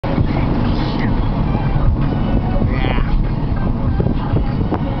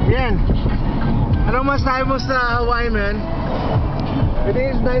masasabi mo sa Hawaii, man? It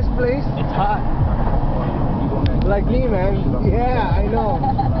is a nice place. It's hot. Like me, man. Yeah, I know.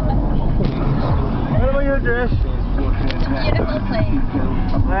 What about you, Trish? Beautiful place.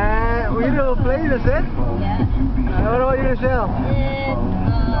 Beautiful place, that's it? Yeah. What about you, Michelle?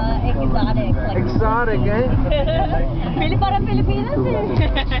 It's exotic. Like Exotic, eh? Parang Pilipinas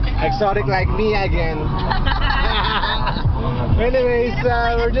eh. Exotic like me again. Anyways,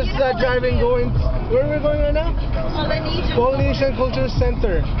 we're just driving, going. Where are we going right now? Polynesian Culture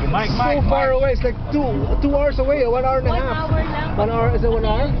Center. So far away. It's like two hours away. 1 hour and a half. 1 hour lang. 1 hour? Is it 1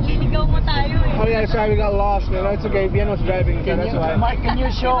 hour? Liligaw mo tayo eh. Oh yeah, sorry, we got lost. Man, it's okay. Bien was driving, so that's why. Mike, can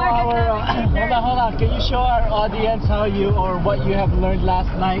you show our hold on. Can you show our audience how you or what you have learned last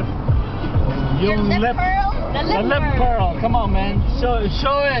night? Your lip curl? The lip curl. Come on, man. Show it.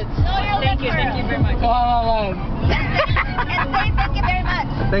 Show your lip curl. Thank you very much. Come on. And say thank you very much.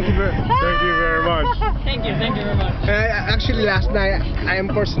 Thank you very much. Thank you very much. Actually, last night I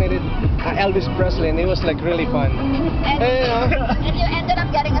impersonated Elvis Presley, and it was like really fun. And you ended up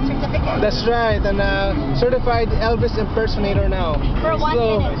getting a certificate. That's right, and certified Elvis impersonator now. For 1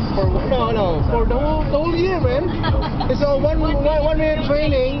 minute. For the whole year, man. It's a one minute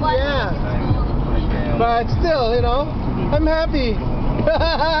training. Yeah. But still, you know, I'm happy.